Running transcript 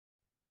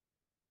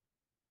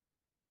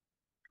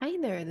Hi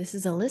there, this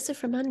is Alyssa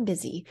from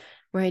Unbusy,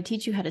 where I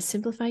teach you how to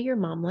simplify your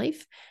mom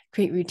life,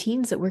 create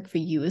routines that work for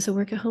you as a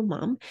work-at-home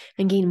mom,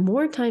 and gain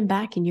more time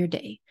back in your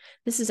day.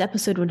 This is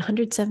episode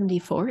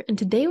 174, and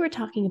today we're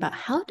talking about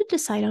how to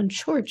decide on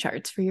chore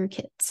charts for your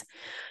kids.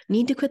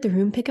 Need to quit the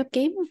room pickup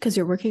game because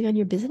you're working on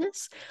your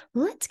business?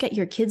 Let's get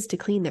your kids to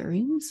clean their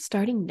rooms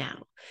starting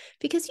now,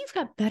 because you've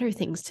got better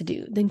things to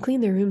do than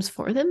clean their rooms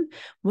for them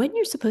when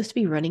you're supposed to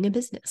be running a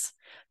business.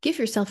 Give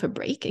yourself a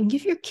break and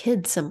give your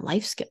kids some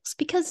life skills,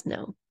 because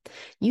no,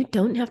 you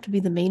don't have to be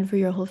the maid for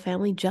your whole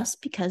family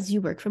just because you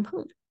work from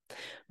home.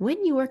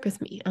 When you work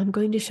with me, I'm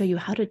going to show you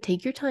how to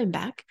take your time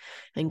back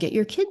and get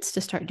your kids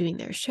to start doing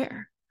their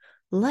share.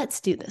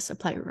 Let's do this.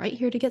 Apply right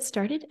here to get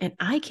started, and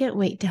I can't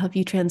wait to help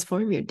you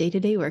transform your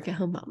day-to-day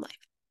work-at-home mom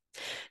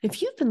life.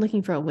 If you've been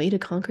looking for a way to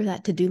conquer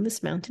that to-do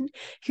list mountain,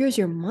 here's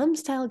your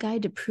mom-style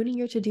guide to pruning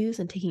your to-dos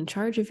and taking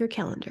charge of your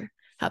calendar,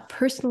 a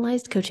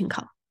personalized coaching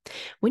call.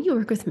 When you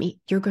work with me,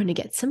 you're going to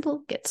get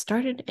simple, get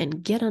started,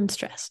 and get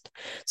unstressed.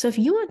 So if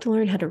you want to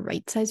learn how to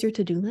right-size your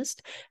to-do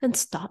list and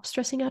stop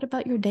stressing out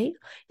about your day,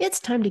 it's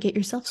time to get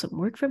yourself some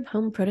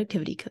work-from-home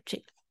productivity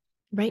coaching.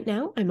 Right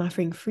now, I'm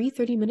offering free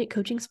 30-minute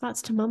coaching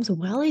spots to moms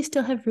while I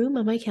still have room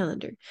on my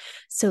calendar.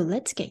 So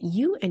let's get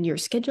you and your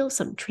schedule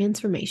some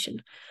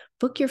transformation.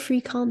 Book your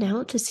free call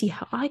now to see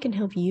how I can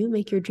help you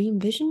make your dream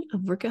vision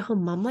of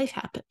work-at-home mom life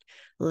happen.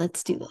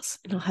 Let's do this,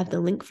 and I'll have the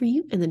link for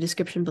you in the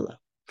description below.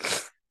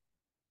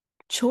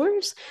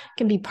 Chores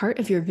can be part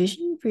of your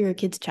vision for your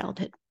kid's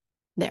childhood.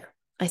 There,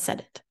 I said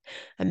it.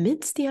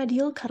 Amidst the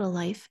ideal cuddle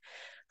life,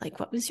 like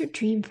what was your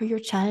dream for your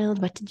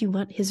child? What did you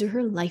want his or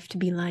her life to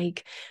be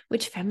like?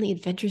 Which family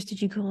adventures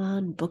did you go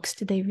on? Books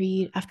did they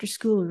read? After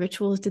school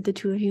rituals did the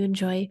two of you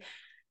enjoy?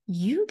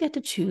 You get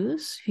to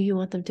choose who you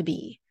want them to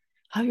be,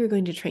 how you're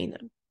going to train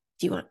them.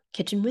 Do you want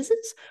kitchen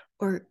whizzes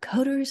or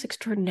coders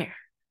extraordinaire?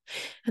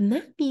 And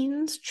that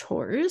means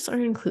chores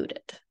are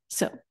included.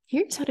 So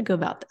here's how to go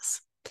about this.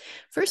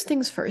 First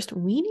things first,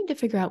 we need to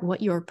figure out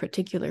what your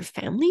particular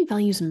family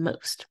values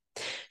most.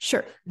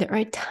 Sure, there are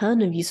a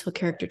ton of useful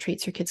character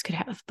traits your kids could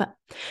have, but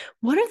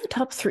what are the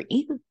top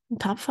 3,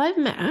 top 5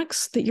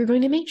 max that you're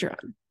going to major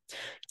on?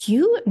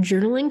 Cue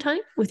journaling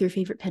time with your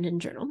favorite pen and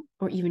journal,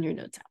 or even your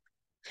notes app.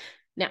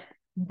 Now,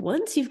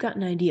 once you've got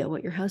an idea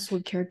what your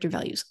household character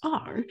values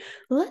are,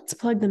 let's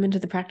plug them into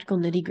the practical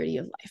nitty-gritty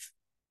of life.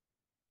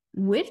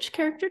 Which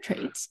character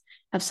traits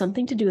have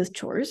something to do with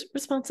chores,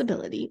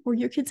 responsibility, or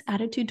your kid's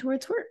attitude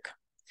towards work?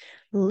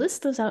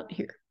 List those out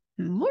here.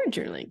 More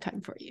journaling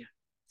time for you.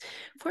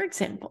 For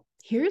example,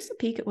 here's a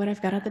peek at what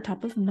I've got at the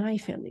top of my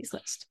family's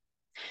list.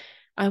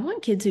 I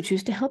want kids who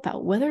choose to help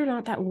out, whether or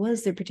not that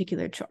was their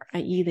particular chore,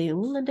 i.e. they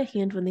will lend a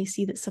hand when they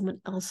see that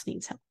someone else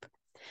needs help.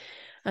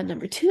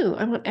 Number 2,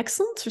 I want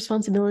excellence,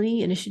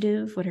 responsibility,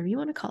 initiative, whatever you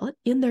want to call it,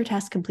 in their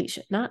task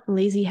completion, not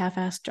lazy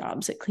half-assed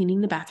jobs at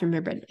cleaning the bathroom or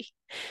bread.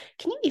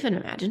 Can you even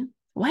imagine?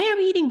 Why are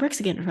we eating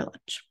bricks again for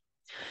lunch?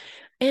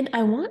 And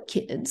I want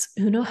kids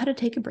who know how to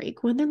take a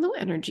break when they're low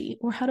energy,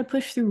 or how to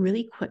push through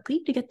really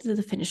quickly to get to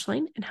the finish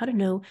line, and how to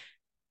know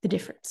the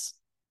difference,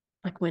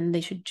 like when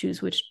they should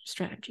choose which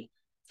strategy.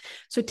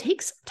 So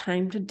take some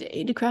time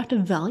today to craft a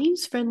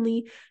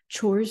values-friendly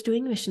chores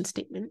doing mission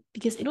statement,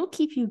 because it'll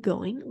keep you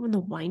going when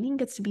the whining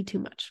gets to be too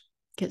much.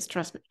 Because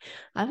trust me,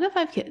 I've got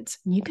 5 kids,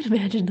 and you can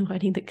imagine the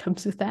whining that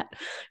comes with that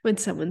when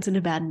someone's in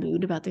a bad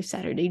mood about their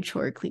Saturday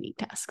chore cleaning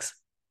tasks.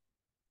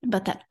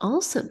 But that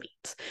also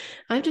means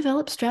I've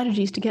developed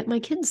strategies to get my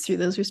kids through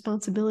those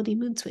responsibility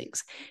mood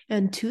swings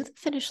and to the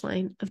finish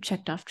line of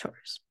checked off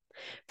chores.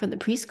 From the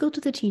preschool to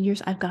the teen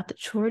years, I've got the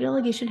chore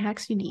delegation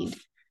hacks you need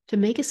to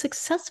make a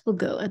successful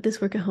go at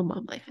this work-at-home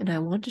mom life, and I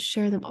want to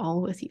share them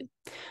all with you.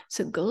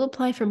 So go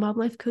apply for mom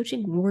life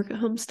coaching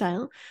work-at-home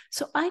style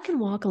so I can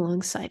walk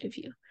alongside of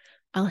you.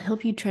 I'll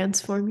help you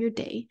transform your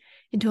day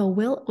into a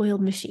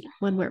well-oiled machine,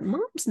 one where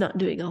mom's not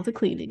doing all the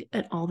cleaning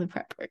and all the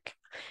prep work.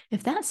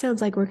 If that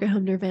sounds like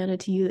work-at-home nirvana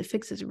to you, the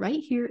fix is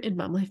right here in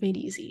Mom Life Made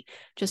Easy.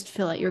 Just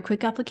fill out your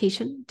quick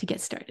application to get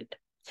started.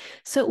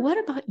 So what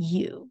about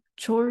you?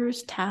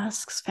 Chores,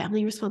 tasks,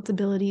 family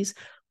responsibilities,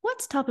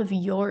 what's top of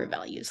your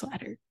values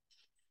ladder?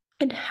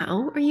 And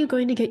how are you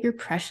going to get your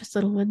precious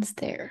little ones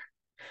there?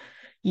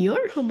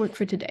 Your homework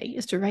for today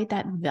is to write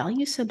that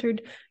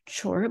value-centered,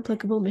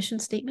 chore-applicable mission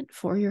statement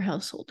for your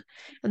household,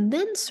 and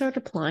then start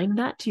applying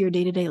that to your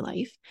day-to-day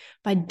life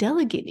by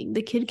delegating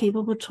the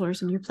kid-capable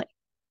chores in your plate.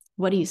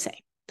 What do you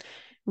say?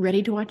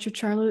 Ready to watch your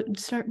chore load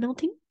start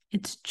melting?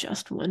 It's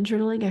just one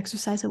journaling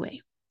exercise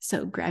away.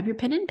 So grab your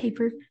pen and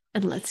paper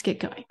and let's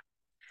get going.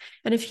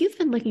 And if you've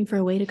been looking for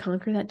a way to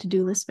conquer that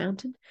to-do list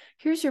mountain,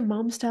 here's your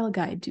mom-style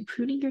guide to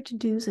pruning your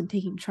to-dos and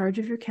taking charge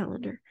of your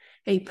calendar,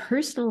 a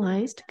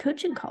personalized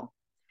coaching call.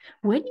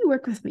 When you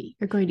work with me,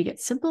 you're going to get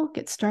simple,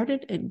 get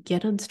started, and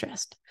get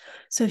unstressed.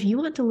 So if you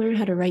want to learn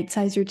how to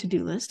right-size your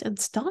to-do list and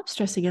stop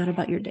stressing out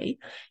about your day,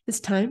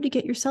 it's time to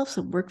get yourself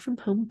some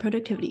work-from-home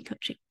productivity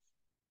coaching.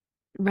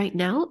 Right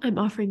now, I'm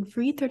offering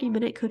free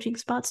 30-minute coaching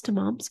spots to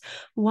moms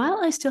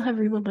while I still have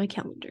room on my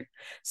calendar.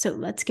 So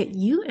let's get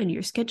you and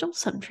your schedule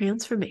some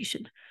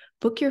transformation.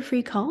 Book your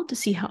free call to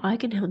see how I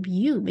can help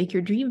you make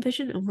your dream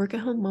vision of work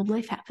at home mom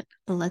life happen.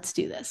 Let's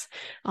do this.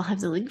 I'll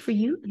have the link for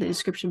you in the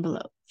description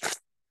below.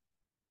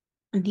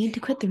 A need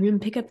to quit the room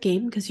pickup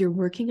game because you're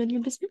working on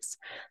your business?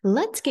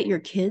 Let's get your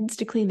kids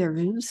to clean their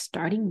rooms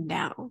starting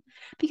now,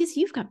 because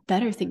you've got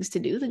better things to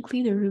do than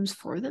clean their rooms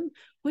for them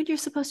when you're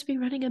supposed to be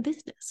running a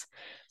business.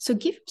 So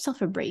give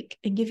yourself a break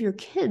and give your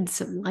kids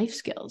some life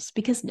skills,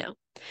 because no,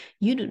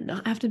 you do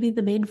not have to be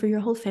the maid for your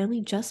whole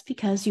family just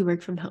because you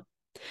work from home.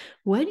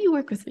 When you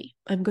work with me,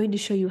 I'm going to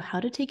show you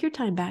how to take your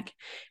time back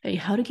and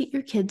how to get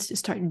your kids to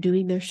start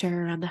doing their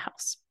share around the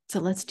house. So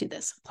let's do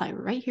this. Apply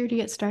right here to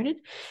get started.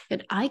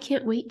 And I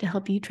can't wait to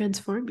help you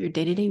transform your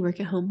day-to-day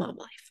work at home mom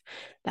life.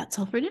 That's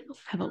all for now.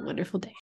 Have a wonderful day.